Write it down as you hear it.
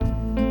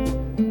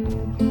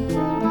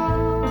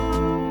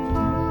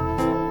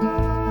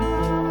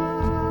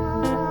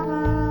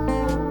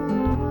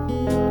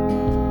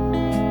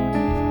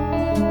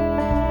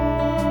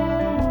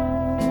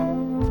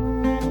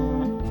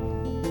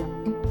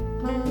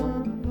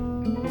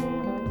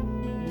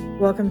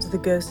Welcome to the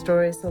Ghost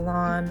Story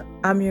Salon.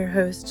 I'm your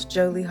host,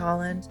 Jolie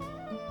Holland.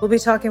 We'll be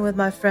talking with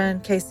my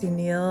friend Casey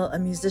Neal, a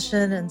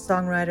musician and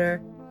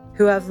songwriter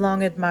who I've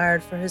long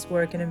admired for his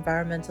work in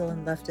environmental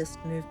and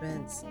leftist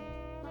movements.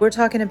 We're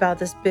talking about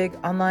this big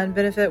online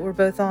benefit we're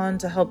both on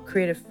to help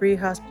create a free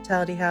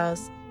hospitality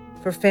house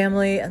for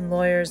family and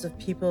lawyers of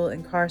people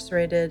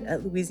incarcerated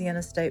at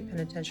Louisiana State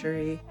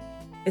Penitentiary.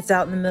 It's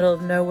out in the middle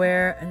of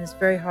nowhere and it's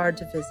very hard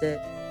to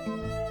visit.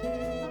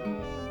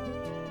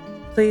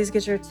 Please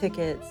get your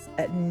tickets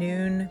at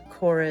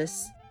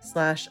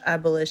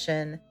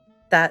noonchorus/abolition.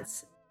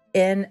 That's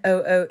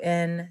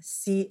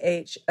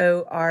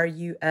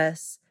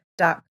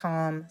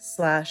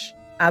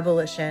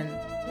noonchorus.com/abolition.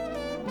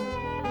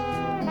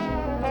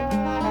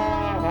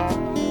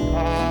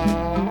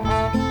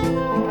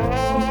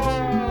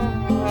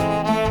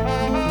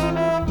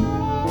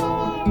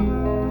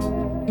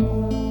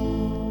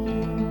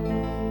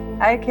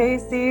 Hi,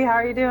 Casey. How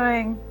are you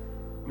doing?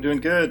 I'm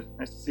doing good.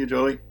 Nice to see you,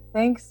 Jolie.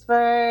 Thanks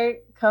for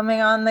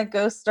coming on the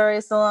Ghost Story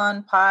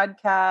Salon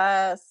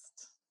podcast.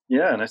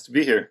 Yeah, nice to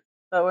be here.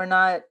 But we're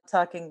not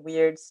talking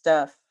weird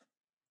stuff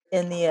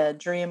in the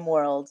dream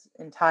world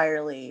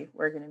entirely.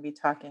 We're going to be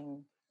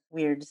talking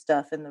weird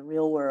stuff in the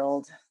real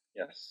world.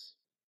 Yes.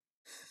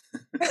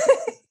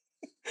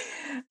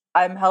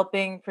 I'm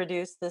helping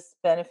produce this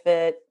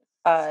benefit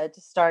to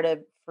start a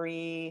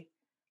free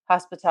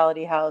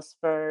hospitality house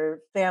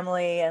for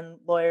family and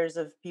lawyers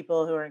of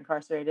people who are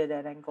incarcerated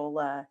in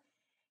Angola.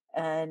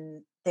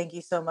 And thank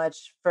you so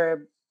much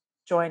for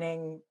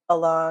joining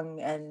along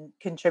and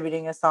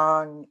contributing a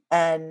song.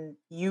 And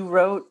you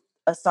wrote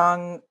a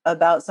song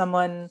about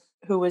someone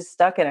who was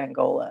stuck in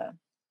Angola.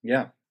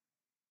 Yeah.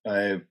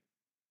 I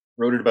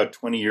wrote it about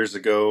 20 years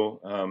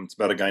ago. It's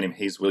about a guy named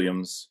Hayes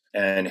Williams.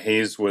 And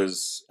Hayes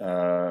was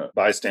a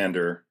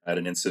bystander at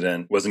an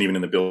incident, wasn't even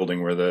in the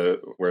building where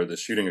the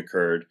shooting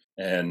occurred.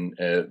 And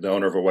the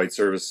owner of a white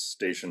service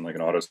station, like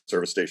an auto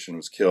service station,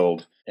 was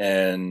killed.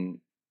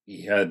 And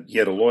he had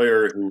a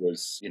lawyer who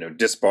was,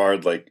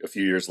 disbarred like a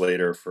few years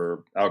later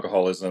for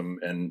alcoholism.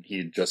 And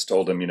he just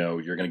told him,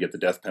 you're going to get the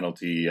death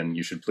penalty and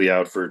you should plea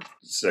out for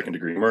second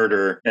degree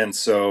murder. And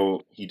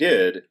so he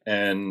did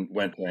and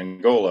went to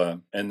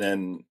Angola and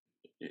then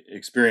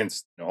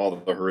experienced all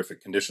the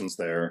horrific conditions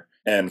there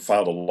and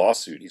filed a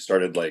lawsuit. He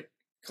started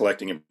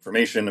collecting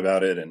information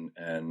about it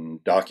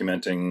and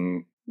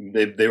documenting.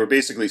 They were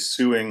basically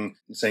suing,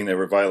 saying they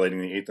were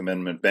violating the Eighth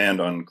Amendment ban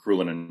on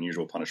cruel and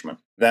unusual punishment.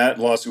 That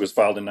lawsuit was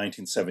filed in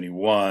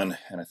 1971,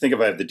 and I think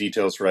if I have the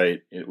details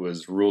right, it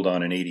was ruled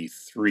on in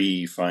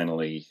 83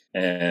 finally,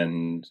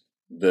 and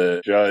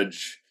the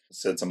judge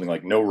said something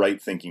like, no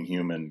right-thinking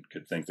human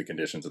could think the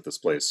conditions at this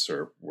place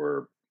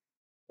were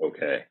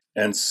okay.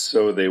 And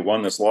so they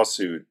won this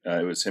lawsuit.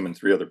 It was him and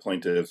three other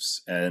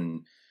plaintiffs,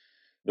 and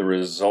the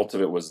result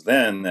of it was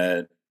then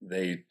that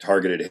they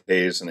targeted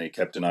Hayes and they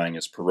kept denying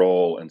his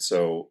parole. And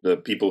so the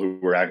people who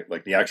were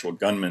the actual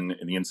gunmen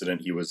in the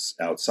incident he was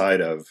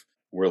outside of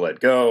were let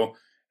go.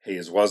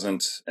 Hayes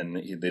wasn't, and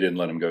they didn't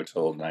let him go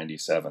till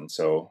 97.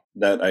 So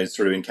that I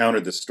sort of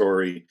encountered this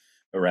story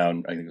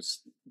around, I think it was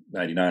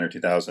 99 or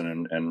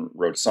 2000, and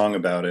wrote a song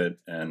about it.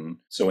 And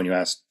so when you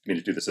asked me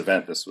to do this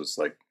event, this was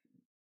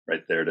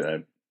right there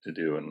to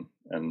do,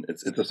 and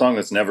it's a song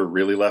that's never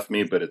really left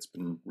me, but it's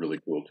been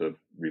really cool to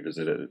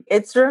revisit it.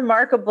 It's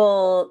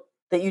remarkable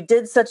that you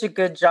did such a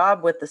good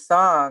job with the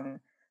song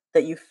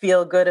that you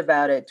feel good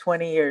about it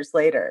 20 years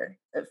later.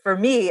 For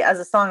me, as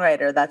a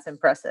songwriter, that's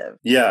impressive.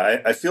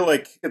 Yeah, I feel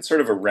like it's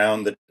sort of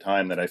around the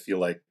time that I feel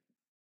like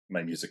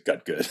my music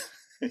got good.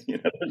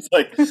 It's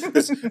like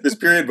this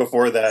period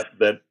before that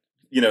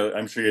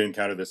I'm sure you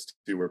encounter this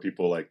too, where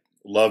people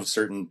love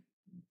certain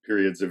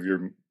periods of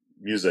your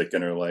music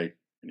and you're like,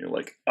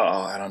 oh,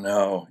 I don't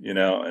know,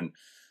 and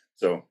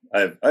so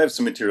I have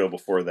some material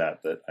before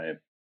that I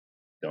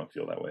don't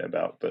feel that way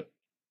about, but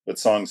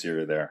songs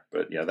here or there.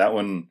 But yeah, that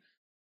one,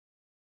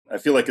 I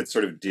feel like it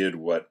sort of did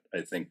what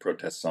I think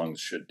protest songs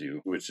should do,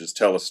 which is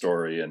tell a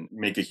story and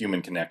make a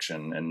human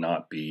connection and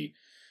not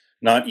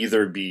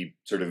either be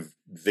sort of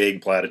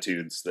vague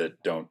platitudes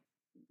that don't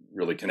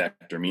really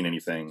connect or mean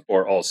anything,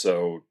 or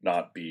also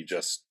not be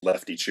just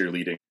lefty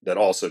cheerleading that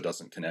also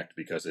doesn't connect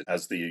because it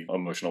has the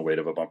emotional weight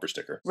of a bumper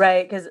sticker.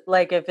 Right, because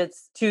if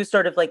it's too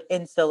sort of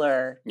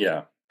insular.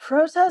 Yeah.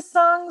 Protest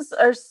songs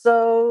are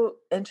so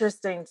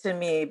interesting to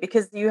me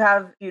because you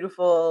have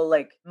beautiful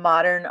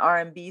modern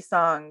R&B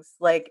songs.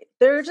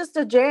 They're just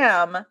a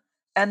jam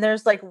and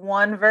there's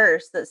one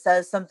verse that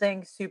says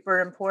something super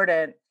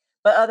important,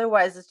 but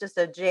otherwise it's just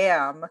a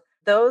jam.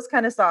 Those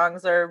kind of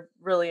songs are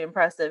really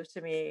impressive to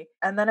me.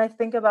 And then I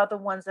think about the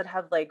ones that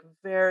have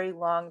very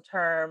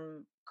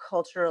long-term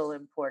cultural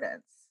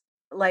importance,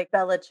 like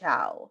Bella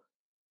Ciao,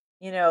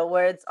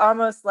 where it's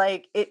almost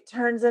it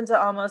turns into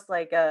almost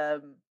like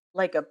a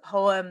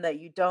poem that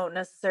you don't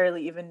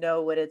necessarily even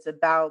know what it's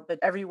about, but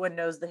everyone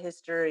knows the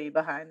history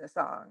behind the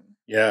song.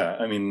 Yeah,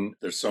 I mean,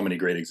 there's so many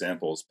great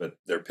examples, but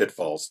there are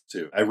pitfalls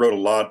too. I wrote a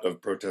lot of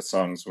protest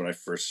songs when I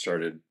first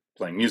started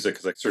playing music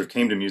because I sort of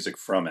came to music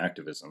from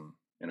activism.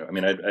 I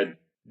mean, I'd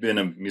been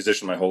a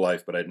musician my whole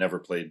life, but I'd never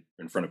played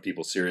in front of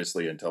people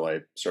seriously until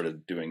I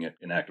started doing it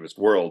in activist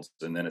worlds.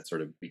 And then it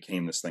sort of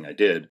became this thing I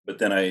did. But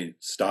then I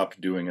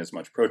stopped doing as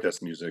much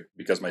protest music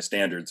because my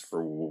standards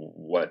for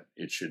what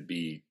it should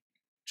be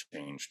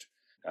changed.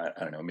 I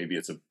don't know, maybe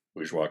it's a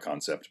bourgeois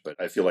concept, but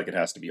I feel like it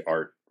has to be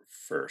art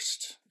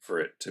first for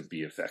it to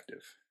be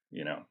effective,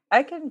 you know?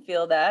 I can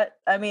feel that.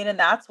 I mean, and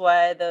that's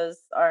why those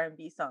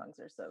R&B songs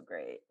are so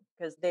great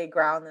because they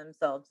ground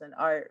themselves in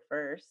art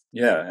first.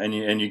 Yeah, and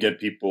you get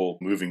people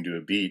moving to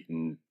a beat,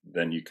 and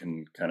then you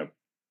can kind of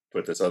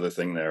put this other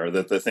thing there. Or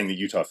the thing that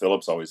Utah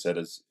Phillips always said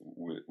is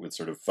with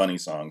sort of funny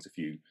songs, if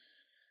you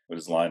what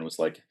his line was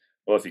like,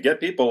 well, if you get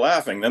people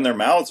laughing, then their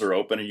mouths are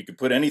open, and you can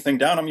put anything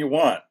down them you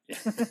want.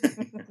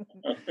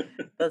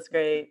 That's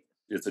great.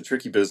 It's a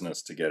tricky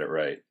business to get it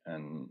right,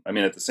 and I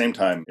mean, at the same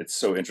time, it's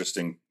so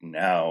interesting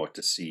now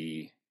to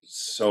see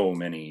so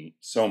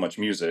much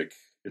music.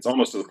 It's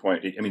almost to the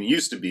point. I mean, it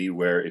used to be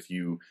where if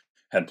you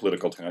had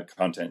political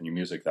content in your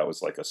music, that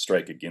was like a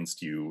strike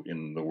against you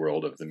in the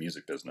world of the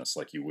music business.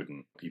 Like you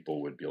wouldn't,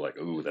 people would be like,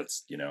 "Oh,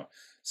 that's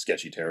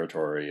sketchy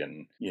territory."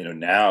 And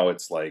now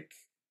it's like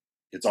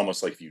it's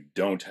almost like if you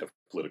don't have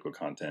political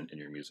content in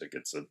your music,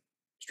 it's a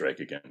strike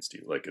against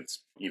you. Like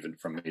it's even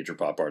from major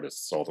pop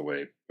artists all the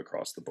way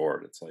across the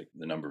board. It's like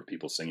the number of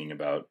people singing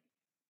about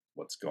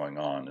what's going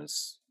on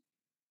is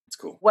it's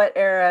cool. What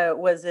era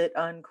was it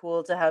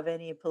uncool to have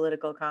any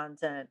political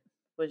content,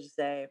 would you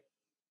say?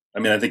 I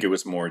mean, I think it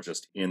was more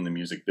just in the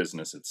music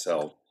business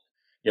itself.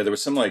 Yeah, there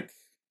was some like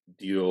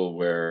deal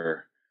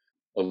where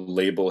a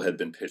label had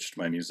been pitched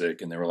my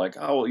music and they were like,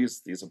 "Oh, well,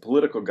 he's a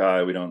political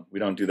guy. We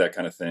don't do that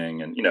kind of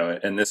thing." And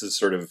and this is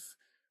sort of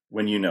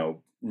when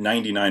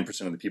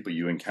 99% of the people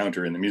you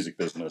encounter in the music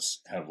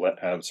business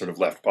have sort of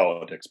left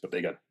politics, but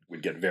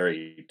would get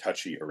very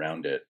touchy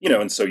around it.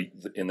 And so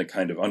in the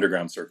kind of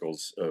underground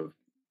circles of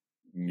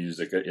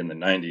music in the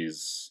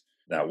 90s,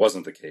 that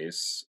wasn't the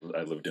case.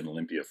 I lived in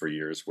Olympia for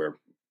years where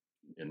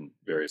in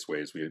various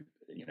ways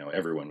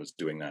everyone was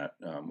doing that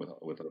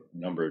with a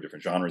number of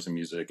different genres of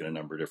music and a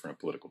number of different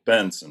political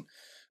bents, and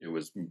it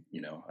was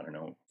I don't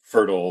know,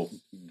 fertile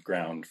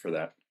ground for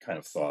that kind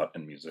of thought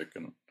and music.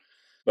 And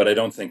but I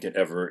don't think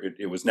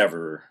it was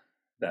never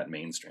that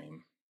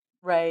mainstream.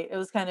 Right. It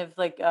was kind of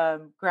like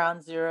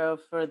ground zero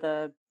for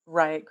the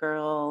Riot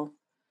Girl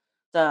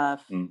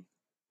stuff Mm.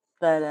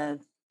 that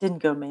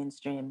didn't go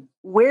mainstream.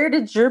 Where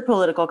did your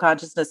political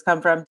consciousness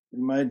come from?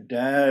 My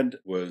dad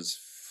was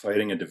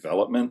fighting a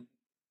development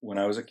when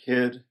I was a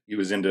kid. He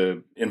was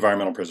into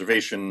environmental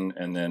preservation,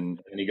 and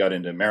he got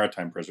into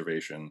maritime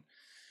preservation.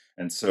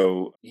 And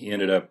so he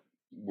ended up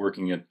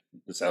working at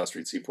the South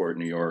Street Seaport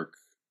in New York.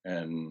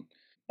 And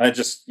I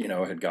just,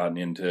 had gotten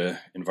into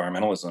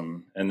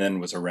environmentalism and then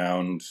was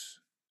around,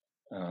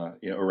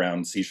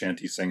 around sea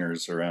shanty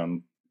singers,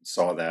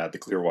 saw that, the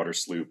Clearwater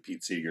Sloop,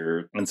 Pete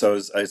Seeger. And so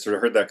I sort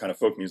of heard that kind of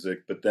folk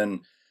music. But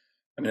then,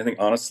 I mean, I think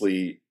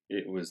honestly,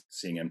 it was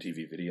seeing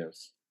MTV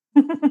videos,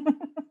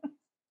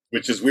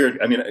 which is weird.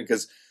 I mean,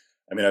 because,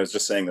 I was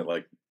just saying that,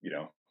 like,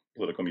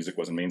 political music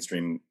wasn't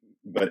mainstream,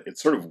 but it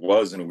sort of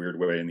was in a weird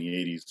way in the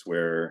 80s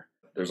where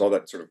there's all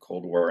that sort of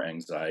Cold War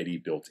anxiety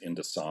built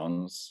into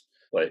songs,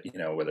 like,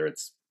 whether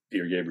it's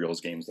Peter Gabriel's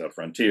Games Without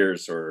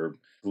Frontiers or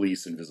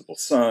Police Invisible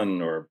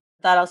Sun or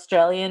That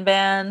Australian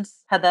band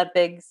had that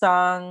big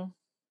song,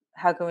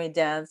 "How Can We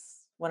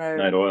Dance When Our."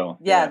 Night Oil.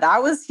 Yeah,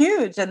 that was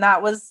huge, and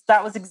that was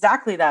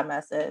exactly that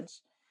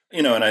message.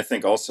 And I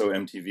think also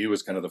MTV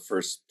was kind of the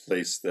first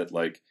place that,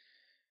 like,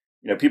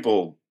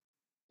 people,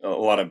 a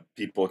lot of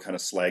people kind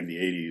of slag the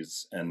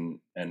 80s, and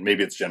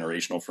maybe it's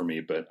generational for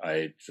me, but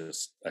I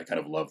kind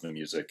of love the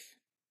music.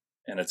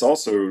 And it's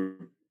also,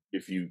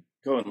 if you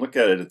go and look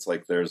at it, it's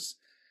like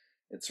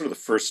it's sort of the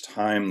first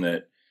time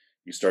that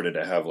you started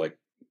to have like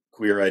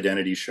queer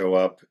identity show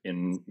up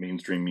in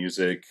mainstream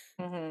music.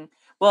 Mhm.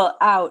 Well,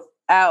 out,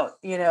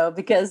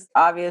 because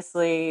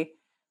obviously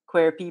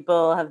queer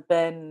people have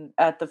been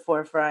at the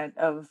forefront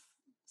of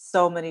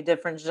so many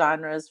different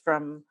genres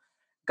from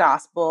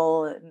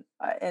gospel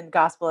and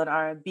gospel and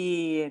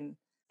R&B, and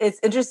it's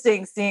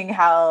interesting seeing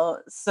how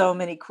so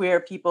many queer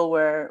people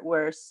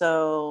were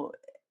so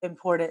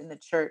important in the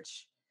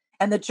church.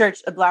 And the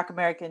church, a Black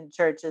American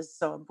church, is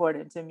so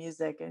important to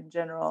music in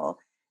general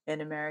in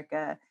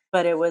America,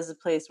 but it was a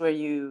place where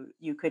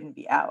you couldn't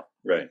be out.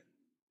 Right.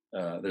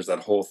 There's that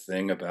whole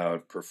thing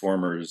about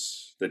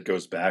performers that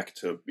goes back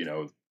to,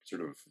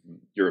 sort of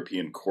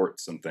European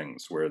courts and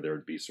things where there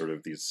would be sort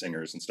of these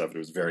singers and stuff. It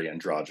was very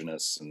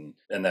androgynous, and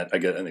that I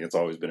think it's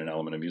always been an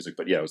element of music.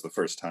 But yeah, it was the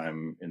first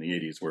time in the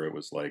 80s where it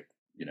was like,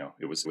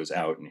 it was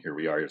out, and here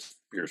we are.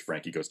 Here's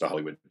Frankie Goes to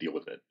Hollywood. Deal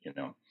with it.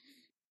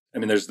 I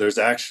mean, there's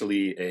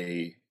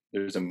actually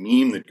there's a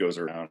meme that goes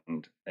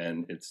around,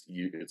 and it's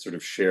sort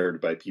of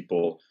shared by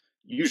people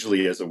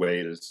usually as a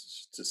way to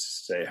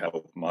say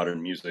how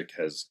modern music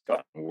has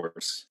gotten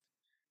worse.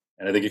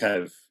 And I think it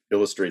kind of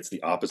illustrates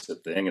the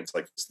opposite thing. It's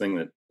like this thing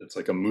that it's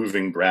like a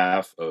moving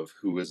graph of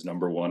who is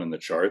number one in the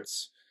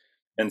charts.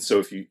 And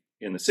so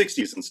in the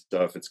 60s and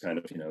stuff, it's kind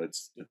of,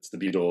 it's the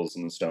Beatles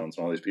and the Stones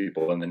and all these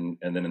people. And then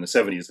in the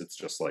 70s, it's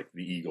just like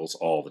the Eagles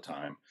all the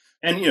time.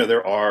 And,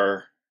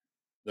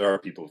 there are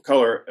people of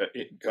color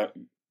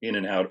in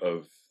and out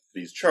of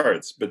these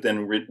charts. But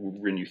then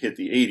when you hit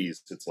the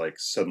 80s, it's like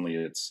suddenly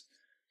it's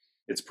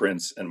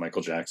Prince and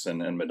Michael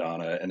Jackson and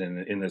Madonna. And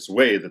in this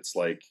way that's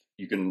like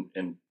you can,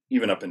 and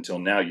even up until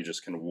now, you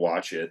just can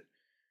watch it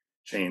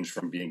change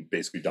from being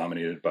basically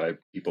dominated by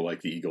people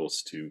like the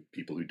Eagles to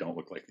people who don't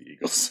look like the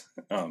Eagles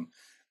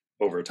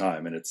over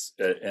time. And I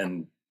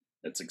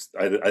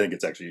think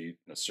it's actually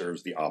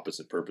serves the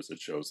opposite purpose. It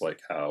shows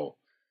like how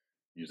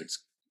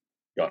music's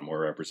gotten more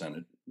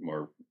represented,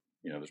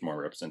 there's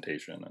more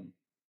representation,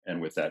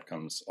 and with that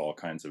comes all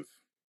kinds of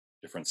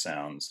different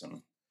sounds.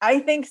 And I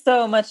think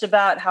so much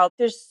about how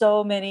there's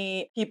so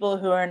many people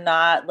who are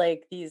not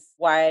like these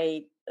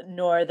white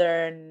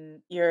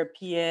northern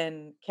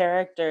European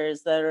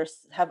characters that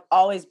have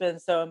always been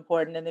so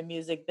important in the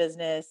music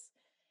business.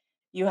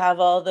 You have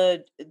all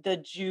the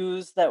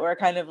Jews that were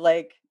kind of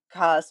like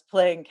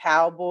cosplaying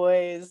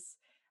cowboys,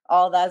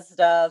 all that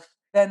stuff.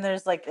 Then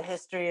there's like the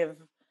history of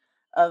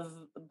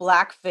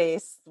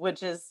blackface,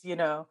 which is,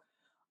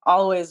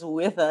 always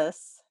with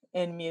us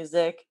in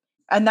music.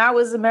 And that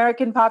was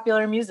American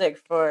popular music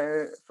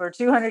for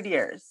 200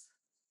 years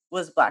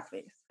was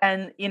blackface.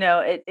 And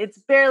it's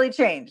barely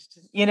changed.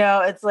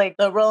 It's like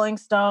the Rolling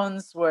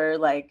Stones were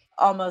like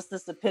almost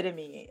this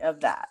epitome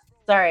of that.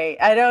 Sorry,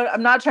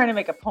 I'm not trying to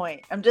make a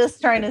point. I'm just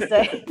trying to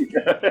say.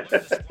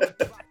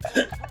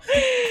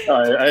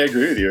 I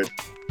agree with you.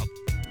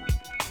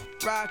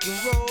 Rock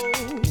and roll,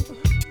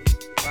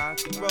 rock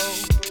and roll,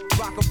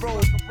 rock and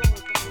roll.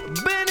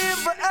 Been here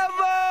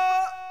forever.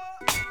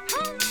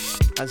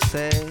 I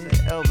said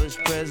Elvis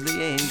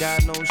Presley ain't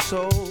got no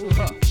soul.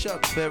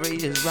 Chuck Berry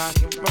is rock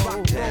and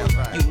roll.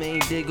 Right. You may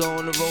dig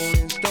on the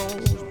Rolling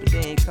Stones, but they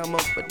ain't come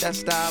up with that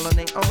style on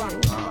their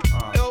own.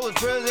 Elvis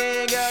Presley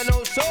ain't got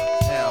no soul.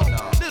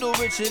 No. Little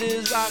Richard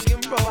is rock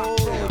and roll.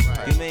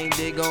 Right. You may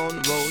dig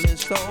on the Rolling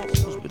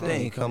Stones, but they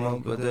ain't come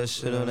up with that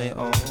shit on their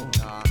own.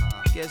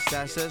 Guess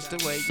that's just the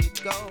way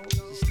it goes.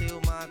 You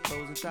steal my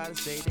clothes and try to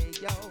say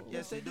they yo.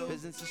 Yes, they do.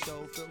 Business is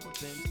so filled with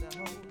pimps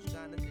and hoes,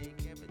 trying to think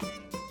everything.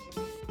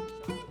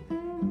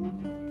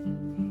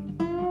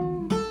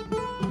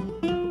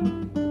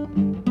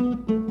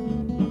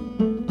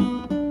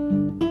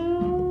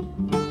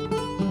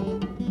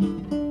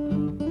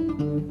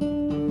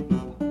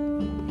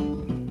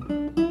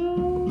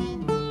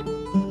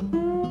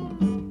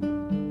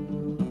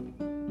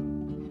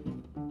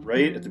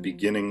 Right at the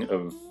beginning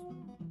of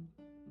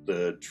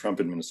the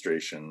Trump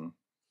administration,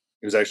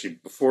 it was actually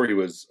before he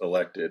was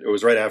elected. It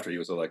was right after he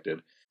was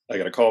elected. I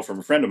got a call from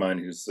a friend of mine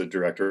who's the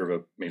director of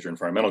a major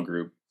environmental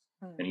group.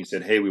 And he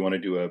said, hey, we want to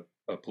do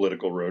a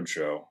political road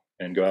show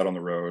and go out on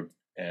the road,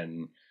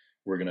 and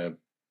we're going to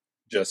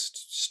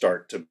just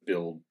start to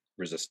build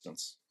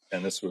resistance.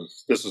 And this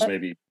was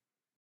maybe.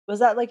 Was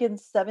that like in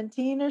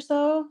 17 or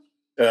so?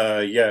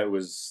 Yeah, it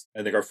was.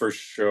 I think our first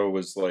show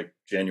was like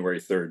January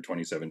 3rd,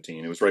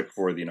 2017. It was right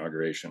before the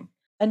inauguration.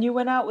 And you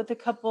went out with a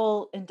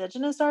couple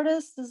indigenous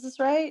artists, is this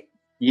right?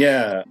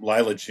 Yeah,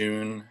 Lila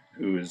June,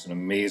 who is an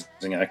amazing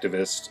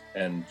activist,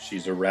 and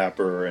she's a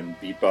rapper and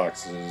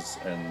beatboxes,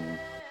 and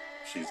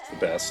she's the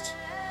best.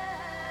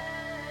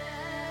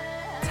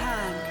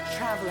 Time,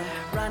 traveler,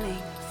 running,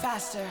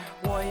 faster,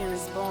 warrior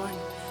is born,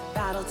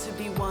 battle to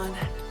be won,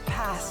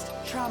 past,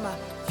 trauma,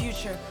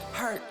 future,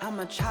 hurt, I'm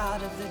a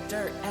child of the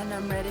dirt, and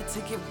I'm ready to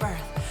give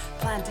birth,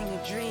 planting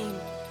a dream,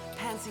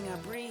 panting I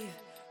breathe,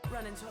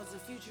 running towards the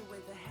future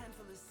with a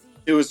handful of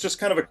seeds. It was just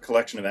kind of a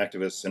collection of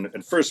activists, and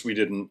at first we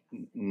didn't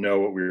know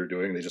what we were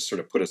doing. They just sort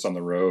of put us on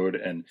the road,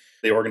 and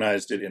they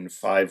organized it in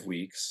 5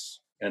 weeks,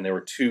 and there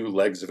were 2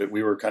 legs of it.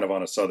 We were kind of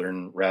on a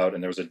southern route,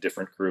 and there was a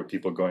different crew of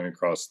people going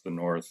across the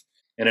north,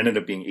 and it ended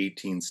up being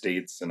 18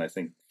 states and I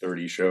think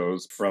 30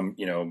 shows, from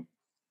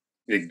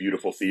big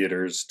beautiful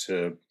theaters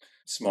to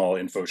small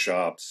info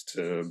shops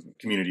to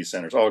community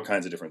centers, all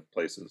kinds of different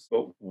places.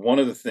 But one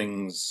of the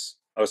things,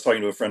 I was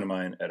talking to a friend of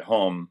mine at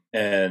home,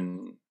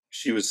 and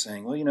she was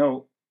saying,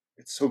 well,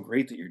 it's so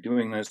great that you're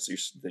doing this,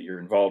 that you're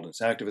involved in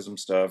this activism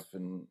stuff.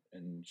 And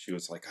she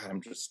was like,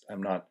 God,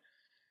 I'm not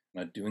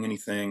doing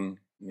anything.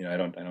 I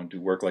don't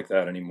do work like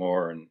that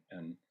anymore.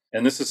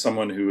 And this is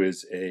someone who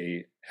is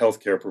a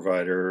healthcare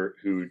provider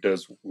who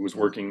was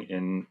working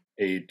in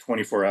a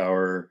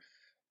 24-hour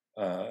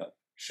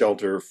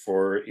shelter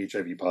for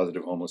HIV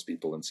positive homeless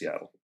people in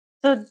Seattle.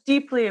 So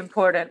deeply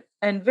important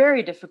and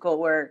very difficult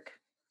work.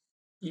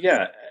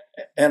 Yeah.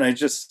 And I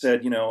just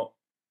said,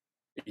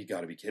 you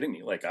got to be kidding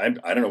me. Like, I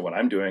don't know what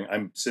I'm doing.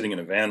 I'm sitting in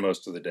a van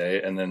most of the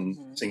day and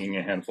then singing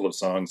a handful of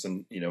songs.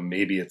 And,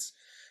 maybe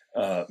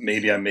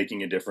maybe I'm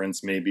making a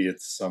difference. Maybe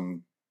it's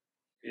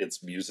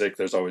music.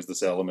 There's always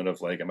this element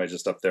of like, am I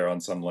just up there on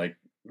some like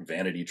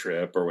vanity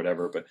trip or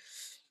whatever? But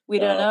we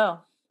don't know.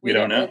 We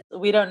don't know.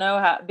 We don't know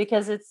how,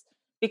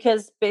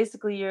 because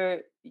basically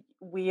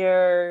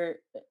we're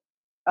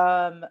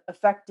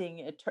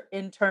affecting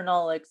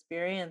internal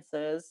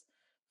experiences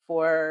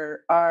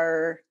for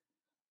our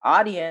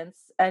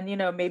audience, and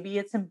maybe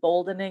it's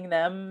emboldening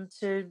them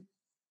to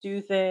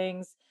do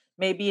things,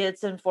 maybe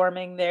it's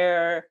informing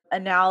their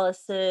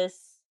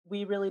analysis.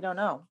 We really don't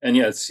know. And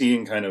yeah,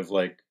 seeing kind of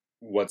like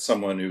what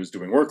someone who's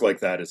doing work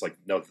like that is like,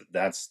 no,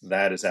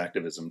 that is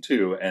activism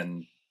too.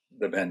 And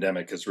the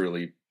pandemic has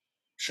really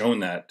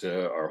shown that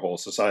to our whole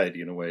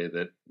society in a way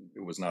that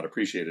it was not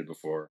appreciated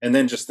before. And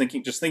then just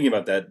thinking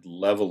about that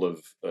level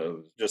of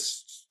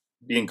just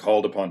being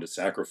called upon to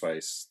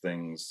sacrifice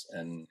things.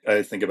 And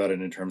I think about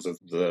it in terms of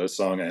the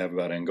song I have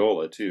about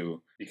Angola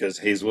too, because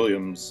Hayes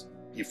Williams,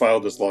 he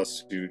filed this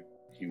lawsuit,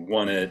 he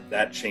won it,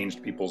 that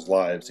changed people's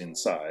lives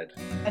inside.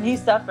 And he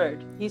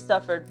suffered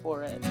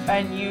for it.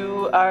 And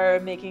you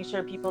are making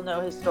sure people know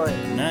his story.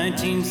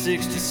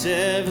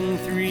 1967,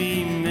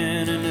 3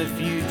 men and a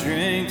few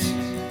drinks,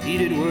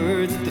 heated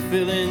words at the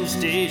filling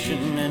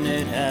station, and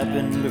it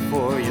happened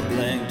before you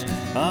blinked.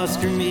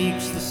 Oscar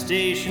Meeks, the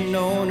station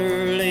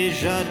owner, lay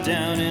shot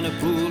down in a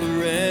pool of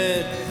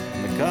red.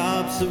 And the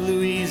cops of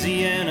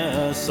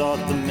Louisiana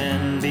sought the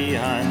men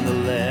behind the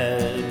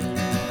lead.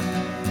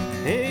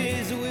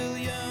 Hayes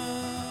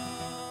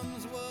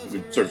Williams was...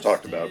 We sort of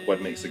talked about what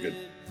makes a good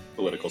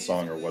political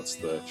song or what's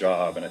the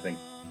job, and I think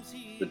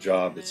the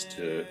job is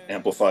to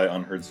amplify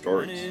unheard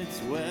stories.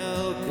 It's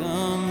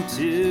welcome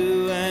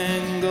to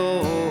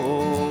Angola,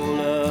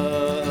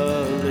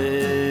 a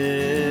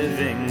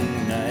living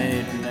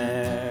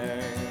nightmare.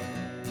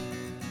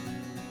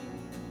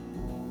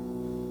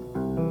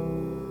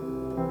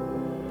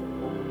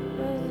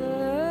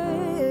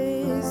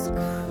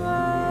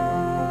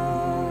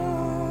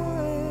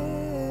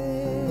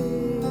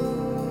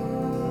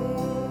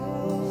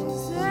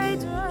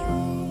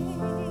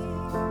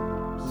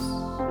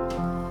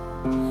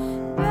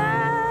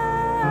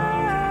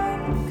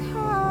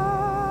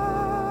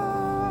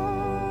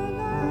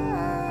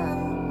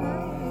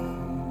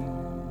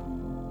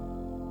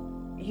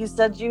 You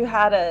said you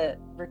had a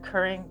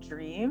recurring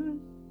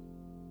dream?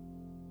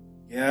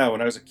 Yeah,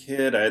 when I was a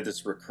kid, I had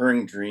this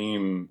recurring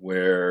dream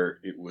where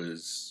it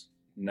was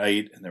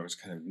night and there was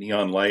kind of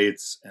neon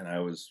lights, and I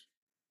was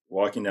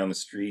walking down the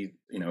street.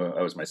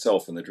 I was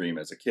myself in the dream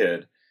as a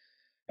kid.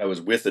 I was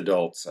with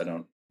adults. We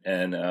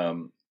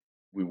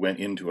went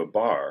into a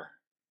bar,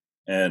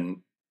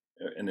 and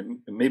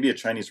maybe a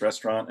Chinese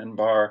restaurant and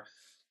bar,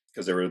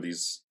 because there were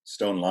these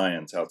stone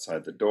lions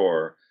outside the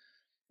door.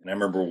 And I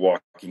remember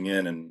walking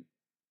in,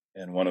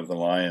 and one of the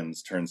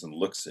lions turns and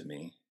looks at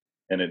me,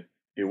 and it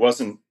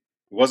wasn't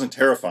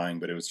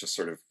terrifying, but it was just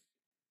sort of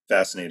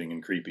fascinating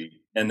and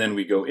creepy. And then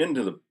we go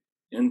into the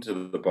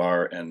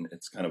bar, and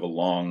it's kind of a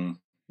long,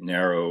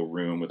 narrow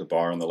room with a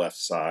bar on the left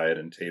side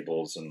and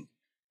tables, and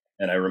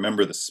I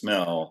remember the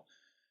smell.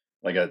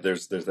 Like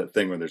there's that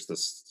thing where there's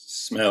this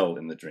smell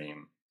in the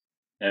dream.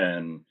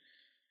 And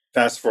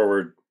fast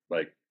forward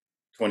like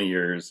 20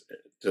 years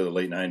to the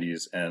late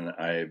 90s, and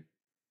I'm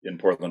in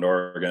Portland,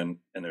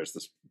 Oregon, and there's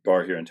this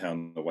bar here in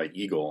town, the White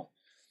Eagle.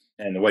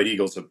 And the White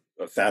Eagle's a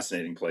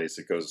fascinating place.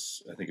 I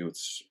think it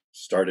was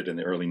started in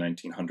the early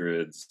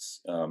 1900s.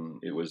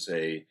 It was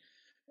a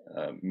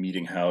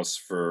meeting house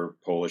for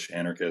Polish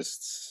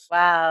anarchists.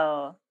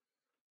 Wow.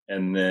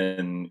 And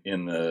then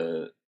in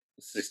the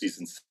 60s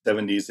and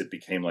 70s, it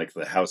became like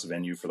the house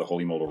venue for the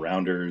Holy Modal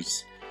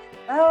Rounders.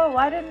 Oh,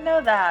 I didn't know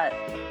that.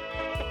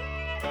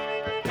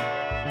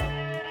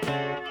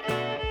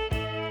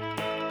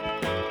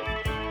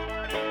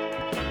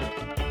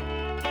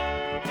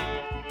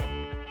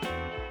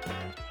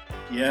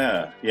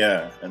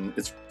 Yeah. And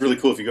it's really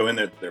cool if you go in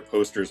there. There are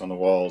posters on the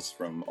walls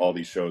from all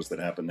these shows that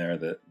happened there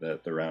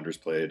that the Rounders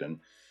played,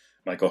 and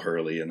Michael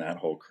Hurley and that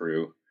whole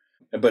crew.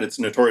 But it's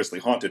notoriously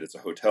haunted. It's a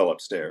hotel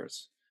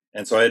upstairs.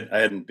 And so I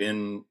hadn't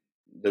been,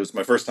 that was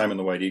my first time in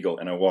the White Eagle,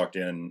 and I walked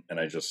in and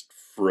I just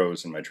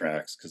froze in my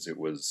tracks, because there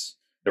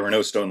were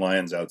no stone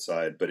lions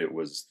outside, but it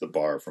was the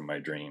bar from my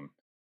dream,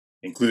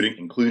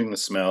 including the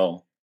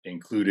smell,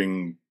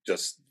 including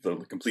just the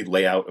complete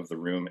layout of the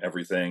room,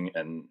 everything.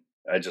 And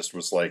I just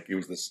was like, it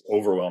was this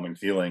overwhelming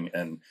feeling.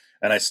 And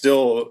I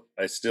still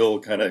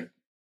kind of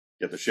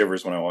get the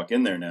shivers when I walk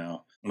in there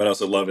now, but I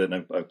also love it.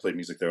 And I've played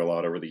music there a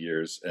lot over the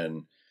years.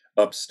 And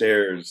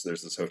upstairs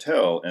there's this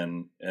hotel,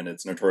 and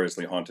it's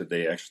notoriously haunted.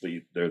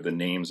 They're the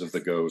names of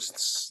the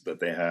ghosts that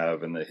they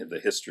have, and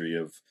the history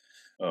of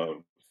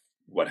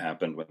what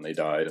happened when they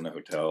died in the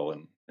hotel.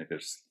 And I think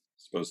there's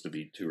supposed to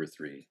be 2 or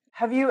 3.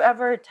 Have you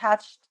ever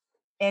attached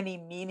any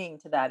meaning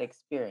to that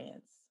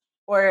experience?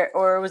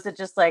 Or was it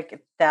just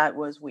like, that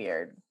was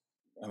weird?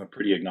 I'm a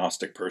pretty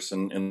agnostic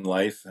person in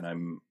life,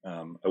 and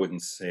I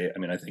wouldn't say,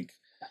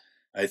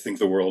 I think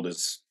the world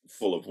is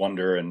full of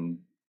wonder and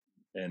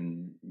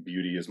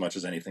beauty as much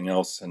as anything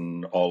else,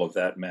 and all of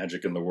that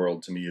magic in the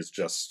world to me is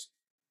just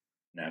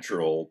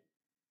natural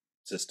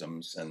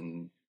systems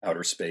and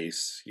outer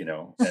space,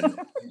 and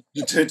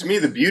to me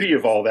the beauty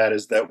of all that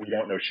is that we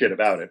don't know shit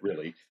about it,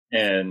 really,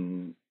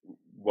 and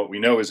what we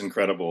know is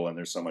incredible, and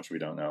there's so much we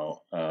don't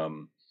know.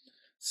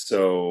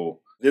 So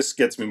this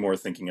gets me more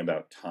thinking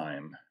about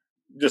time,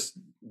 just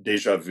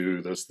deja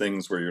vu, those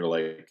things where you're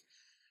like,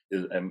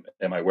 am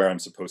I where I'm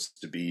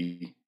supposed to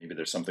be? Maybe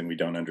there's something we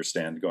don't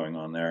understand going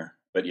on there.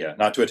 But yeah,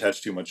 not to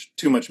attach too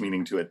much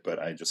meaning to it, but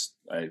I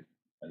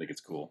think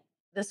it's cool.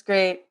 This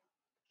great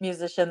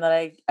musician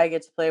that I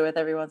get to play with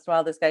every once in a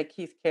while, this guy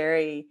Keith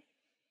Carey,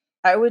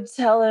 I would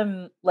tell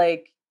him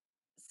like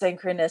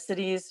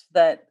synchronicities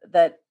that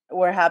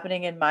were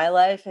happening in my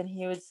life, and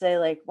he would say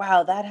like,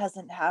 "Wow, that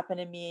hasn't happened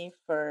to me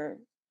for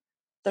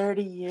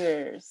 30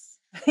 years."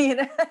 You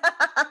know,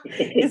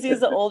 because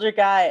he's an older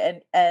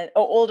guy and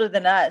older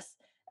than us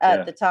at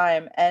Yeah. the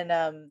time, and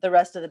the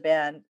rest of the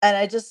band. And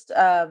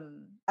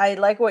I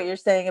like what you're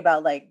saying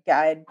about like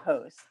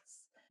guideposts.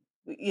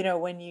 You know,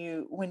 when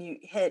you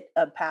hit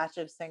a patch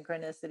of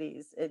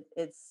synchronicities,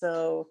 it's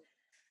so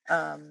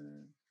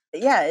um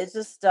yeah, it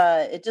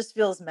just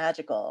feels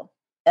magical.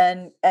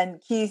 And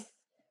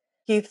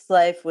Keith's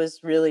life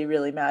was really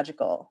really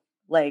magical.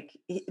 Like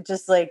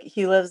just like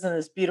he lives in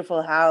this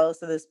beautiful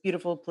house in this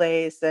beautiful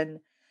place and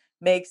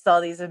makes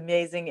all these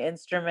amazing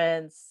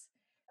instruments,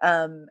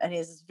 and he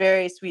has this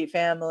very sweet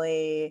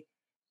family.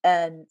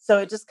 And so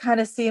it just kind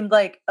of seemed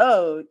like,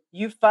 oh,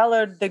 you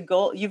followed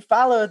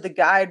the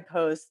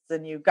guideposts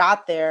and you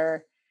got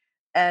there,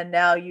 and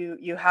now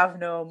you have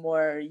no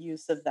more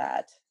use of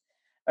that,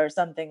 or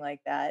something like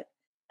that.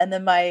 And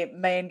then my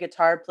main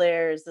guitar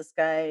player is this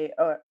guy,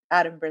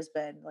 Adam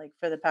Brisbane. Like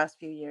for the past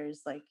few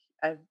years, like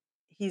I've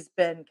he's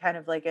been kind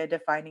of like a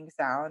defining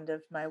sound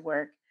of my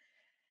work.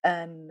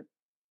 And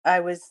I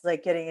was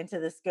like getting into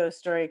this ghost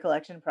story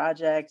collection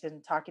project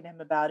and talking to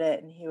him about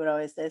it, and he would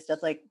always say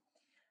stuff like,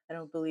 "I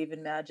don't believe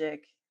in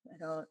magic. I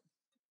don't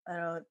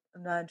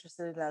I'm not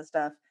interested in that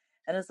stuff."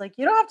 And it's like,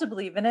 you don't have to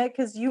believe in it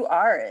because you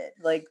are it.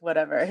 Like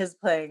whatever. His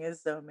playing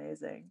is so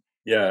amazing.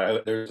 Yeah,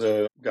 there's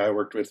a guy I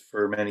worked with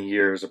for many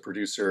years, a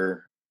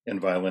producer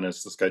and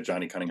violinist, this guy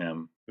Johnny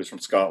Cunningham, who's from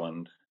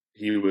Scotland.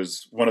 He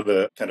was one of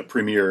the kind of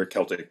premier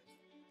Celtic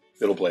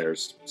fiddle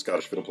players,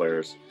 Scottish fiddle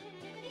players.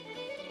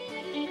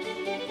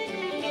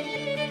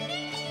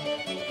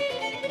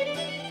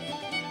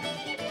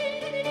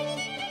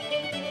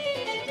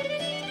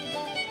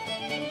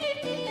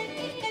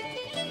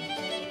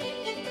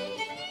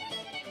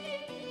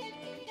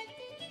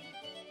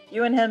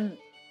 You and him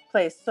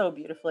play so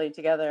beautifully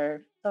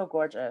together. So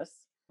gorgeous.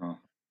 Oh,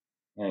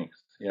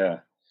 thanks. Yeah.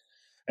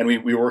 And we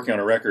were working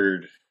on a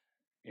record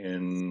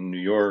in New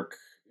York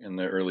in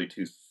the early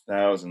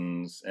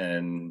 2000s,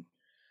 and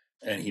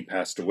he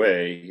passed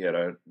away. He had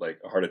a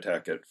heart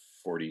attack at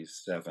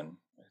 47,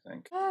 I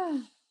think.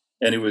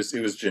 And it was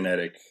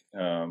genetic,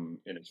 in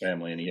his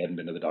family, and he hadn't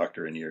been to the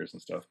doctor in years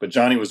and stuff. But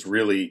Johnny was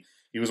really,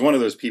 he was one of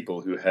those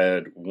people who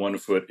had one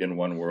foot in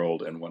one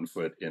world and one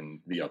foot in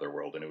the other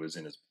world, and it was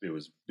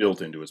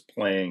built into his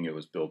playing. It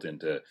was built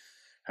into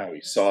how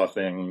he saw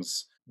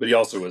things. But he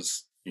also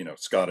was,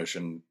 Scottish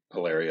and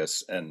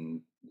hilarious,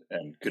 and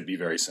could be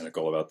very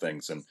cynical about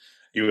things. And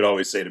he would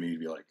always say to me, he'd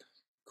be like,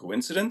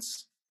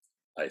 "Coincidence?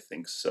 I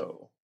think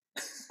so."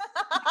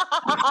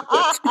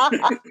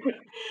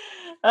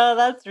 Oh,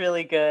 that's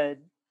really good.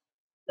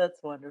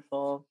 That's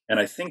wonderful. And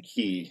I think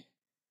he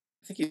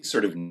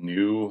sort of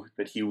knew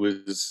that he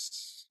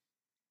was.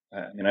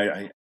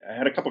 I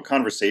had a couple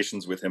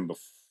conversations with him,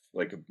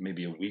 like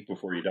maybe a week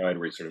before he died,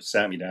 where he sort of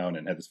sat me down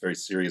and had this very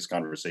serious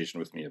conversation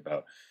with me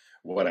about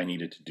what I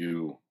needed to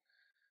do,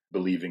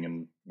 believing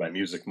in my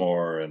music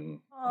more, and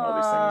all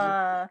these things.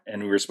 Aw.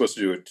 And we were supposed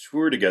to do a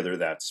tour together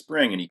that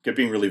spring, and he kept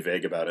being really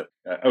vague about it.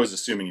 I was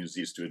assuming he was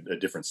used to a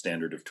different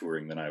standard of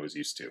touring than I was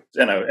used to,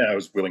 and I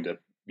was willing to,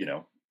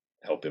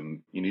 help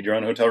him. You need your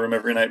own hotel room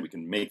every night. We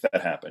can make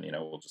that happen.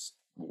 We'll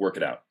work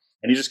it out.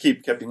 And he just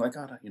kept being like,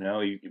 "Oh,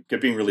 he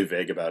kept being really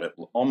vague about it,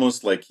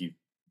 almost like he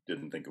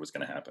didn't think it was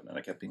going to happen." And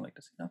I kept being like,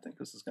 "Does he not think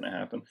this is going to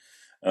happen?"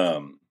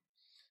 Um,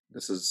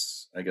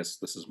 I guess,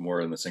 this is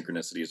more in the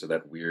synchronicities of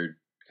that weird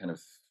kind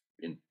of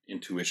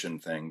intuition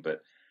thing.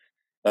 But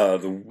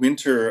the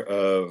winter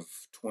of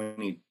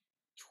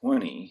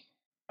 2020,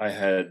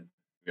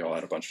 we all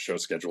had a bunch of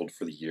shows scheduled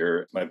for the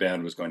year. My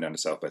band was going down to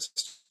South by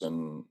Southwest,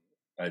 and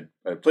I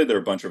played there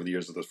a bunch over the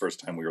years. Of the first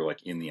time we were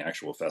like in the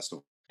actual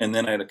festival, and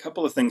then I had a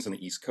couple of things on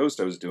the East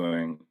Coast I was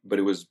doing, but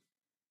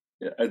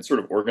I'd sort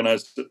of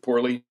organized it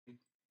poorly,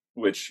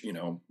 which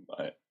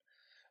I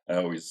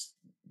always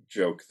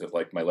joke that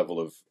like my level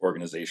of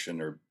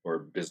organization or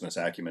business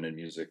acumen in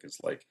music is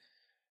like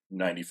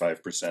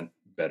 95%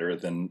 better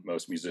than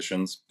most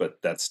musicians,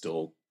 but that's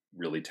still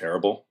really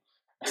terrible.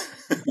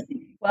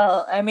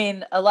 Well, I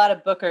mean, a lot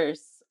of bookers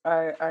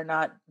are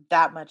not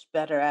that much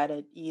better at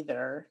it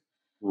either.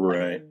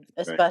 Right, And right.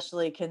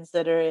 especially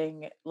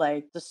considering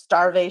like the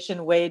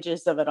starvation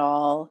wages of it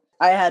all.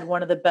 I had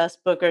one of the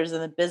best bookers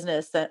in the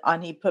business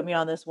he put me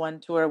on this one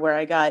tour where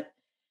I got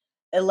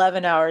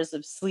 11 hours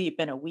of sleep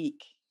in a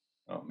week.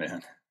 Oh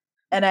man.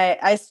 And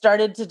I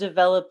started to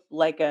develop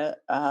like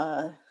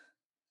an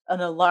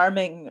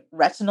alarming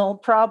retinal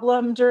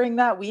problem during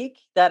that week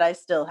that I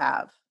still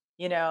have.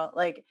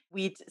 Like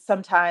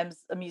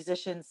sometimes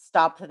musicians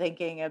stop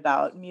thinking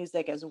about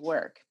music as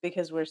work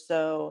because we're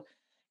so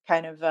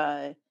kind of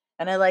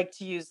and I like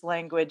to use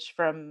language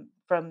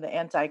from the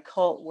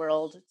anti-cult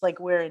world. It's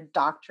like we're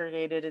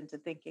indoctrinated into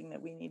thinking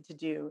that we need to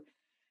do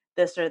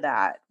this or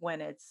that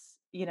when it's,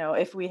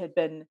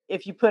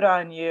 if you put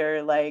on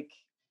your like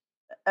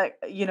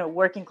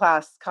working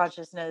class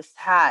consciousness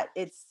hat,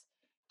 it's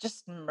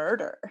just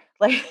murder.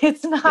 Like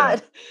Yeah.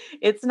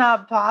 it's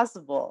not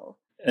possible.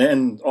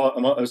 And I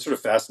was sort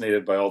of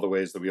fascinated by all the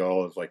ways that we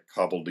all have like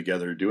cobbled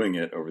together doing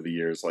it over the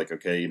years. Like,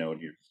 okay,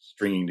 you're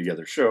stringing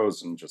together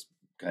shows and just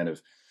kind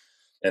of,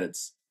 and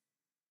it's,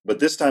 but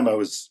this time I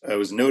was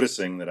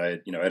noticing that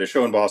I had a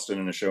show in Boston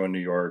and a show in New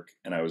York,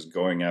 and I was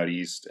going out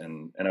east,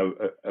 and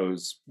I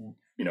was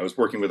I was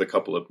working with a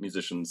couple of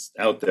musicians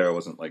out there. I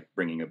wasn't like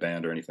bringing a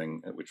band or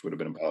anything, which would have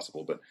been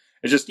impossible. But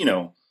it's just if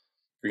you're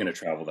going to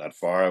travel that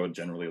far, I would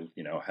generally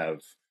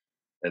have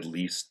at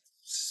least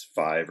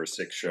 5 or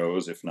 6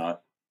 shows, if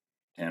not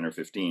 10 or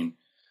 15.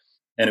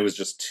 And it was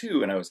just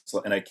 2,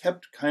 and I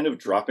kept kind of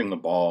dropping the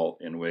ball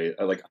in way.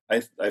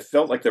 I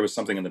felt like there was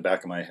something in the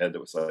back of my head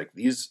that was like,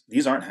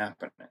 these aren't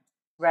happening.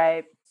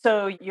 Right.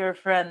 So your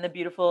friend, the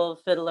beautiful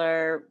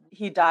fiddler,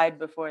 he died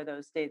before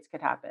those dates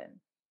could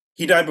happen.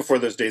 He died before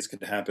those dates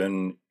could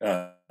happen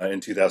in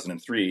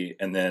 2003,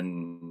 and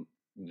then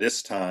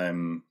this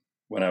time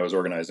when I was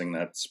organizing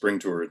that spring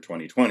tour in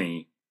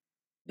 2020,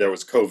 there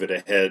was COVID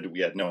ahead. We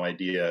had no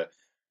idea,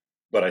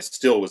 but I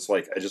still was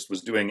like, I just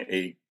was doing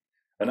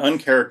an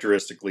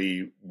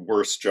uncharacteristically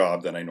worse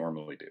job than I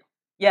normally do.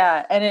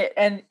 Yeah,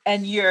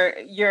 and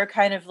your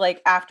kind of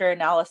like after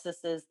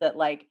analysis is that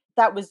like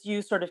that was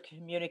you sort of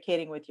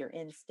communicating with your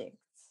instincts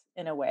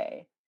in a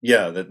way.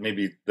 Yeah,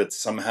 that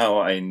somehow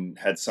I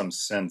had some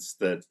sense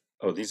that,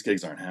 oh, these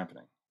gigs aren't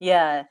happening.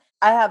 Yeah,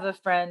 I have a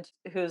friend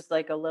who's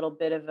like a little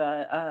bit of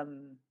a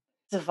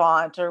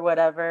savant or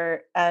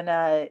whatever,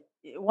 and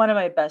one of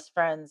my best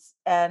friends,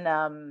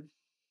 and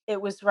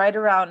it was right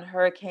around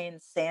Hurricane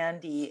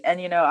Sandy,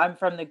 and I'm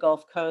from the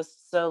Gulf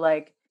Coast, so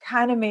like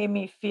kind of made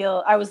me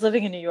feel. I was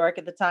living in New York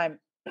at the time,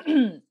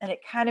 and it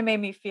kind of made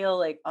me feel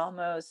like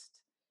almost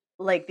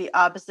like the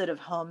opposite of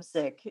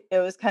homesick. It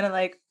was kind of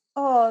like,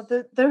 oh,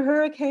 the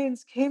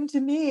hurricanes came to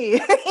me,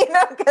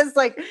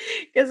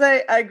 because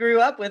I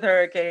grew up with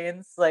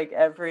hurricanes like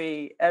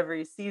every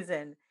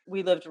season.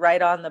 We lived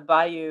right on the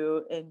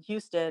bayou in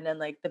Houston, and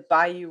like the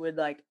bayou would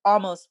like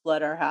almost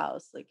flood our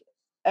house like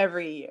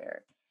every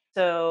year.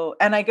 So,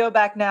 and I go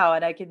back now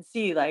and I can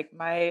see like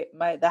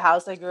the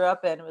house I grew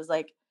up in was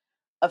like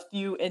a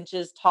few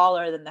inches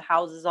taller than the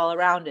houses all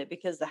around it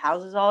because the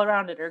houses all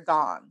around it are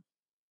gone.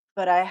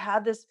 But I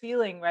had this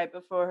feeling right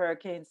before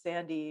Hurricane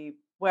Sandy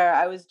where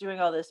I was doing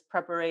all this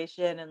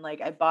preparation and like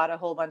I bought a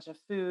whole bunch of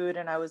food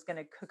and I was going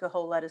to cook a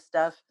whole lot of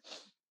stuff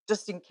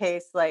just in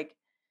case like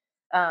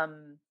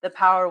the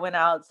power went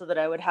out so that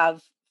I would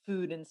have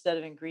food instead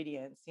of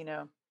ingredients. And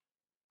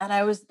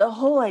the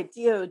whole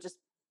idea just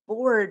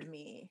bored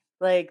me.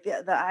 Like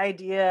the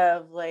idea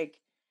of like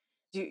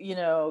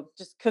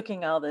just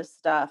cooking all this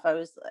stuff.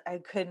 I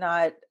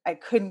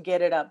couldn't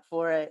get it up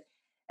for it.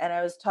 And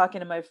I was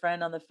talking to my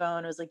friend on the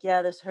phone. I was like,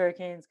 yeah, this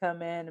hurricane's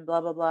come in and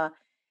blah, blah, blah.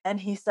 And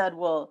he said,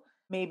 well,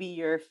 maybe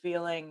your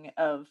feeling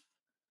of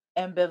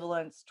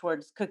ambivalence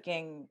towards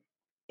cooking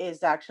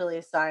is actually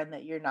a sign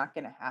that you're not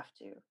going to have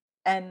to.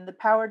 And the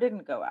power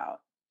didn't go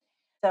out.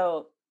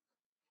 So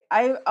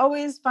I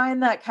always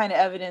find that kind of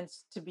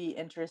evidence to be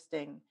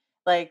interesting.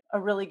 Like a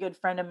really good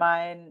friend of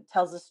mine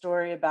tells a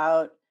story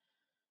about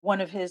one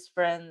of his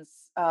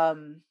friends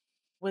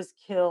was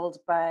killed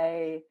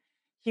by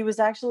he was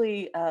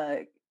actually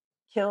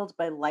killed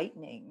by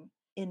lightning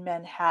in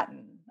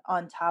Manhattan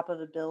on top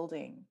of a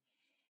building.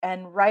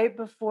 And right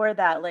before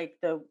that, like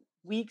the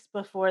weeks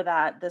before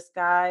that, this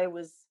guy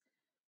was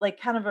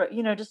like kind of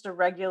just a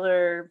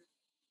regular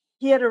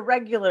he had a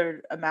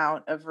regular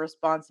amount of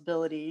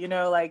responsibility,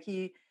 like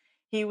he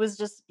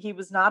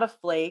was not a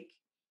flake.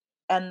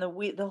 And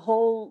the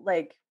whole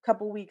like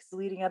couple weeks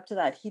leading up to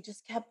that, he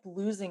just kept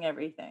losing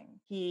everything.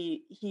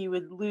 He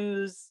would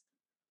lose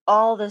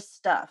all this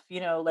stuff,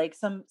 like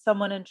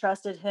someone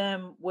entrusted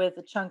him with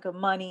a chunk of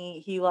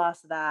money, he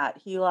lost that,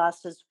 he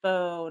lost his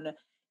phone,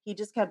 he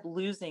just kept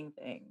losing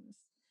things.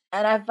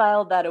 And I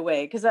filed that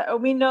away because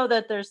we know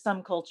that there's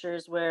some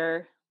cultures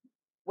where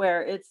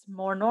it's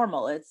more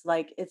normal. It's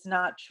like it's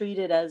not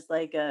treated as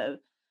like a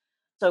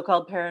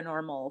so-called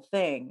paranormal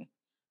thing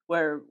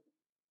where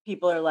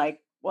people are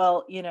like,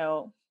 well,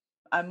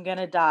 I'm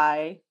gonna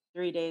die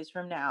 3 days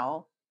from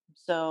now,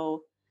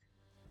 so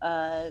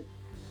uh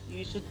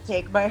you should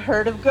take my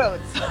herd of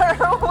goats or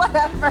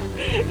whatever.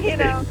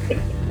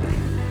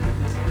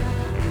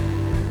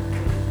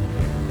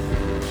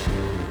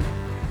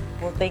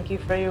 Well, thank you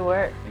for your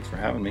work. Thanks for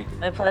having me.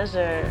 My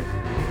pleasure.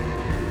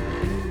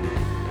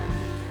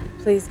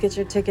 Please get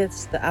your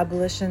tickets to the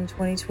Abolition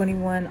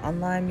 2021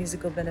 online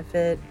musical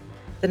benefit.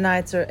 The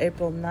nights are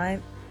April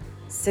 9th,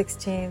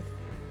 16th,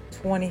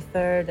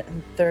 23rd,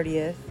 and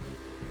 30th.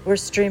 We're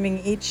streaming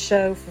each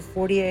show for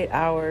 48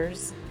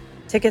 hours.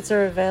 Tickets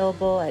are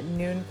available at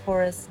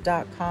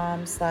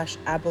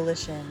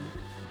noonchorus.com/abolition.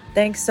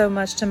 Thanks so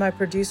much to my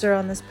producer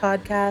on this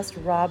podcast,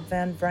 Rob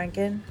Van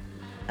Vranken.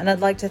 And I'd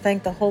like to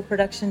thank the whole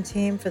production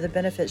team for the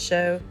benefit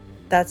show.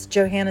 That's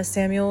Johanna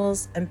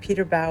Samuels and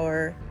Peter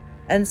Bauer.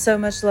 And so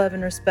much love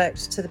and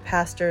respect to the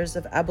pastors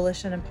of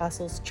Abolition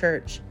Apostles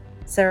Church,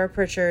 Sarah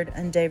Pritchard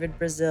and David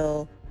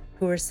Brazil,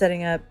 who are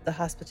setting up the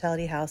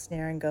hospitality house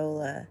near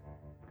Angola.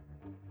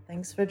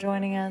 Thanks for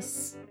joining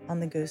us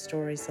on the Ghost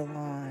Story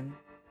Salon.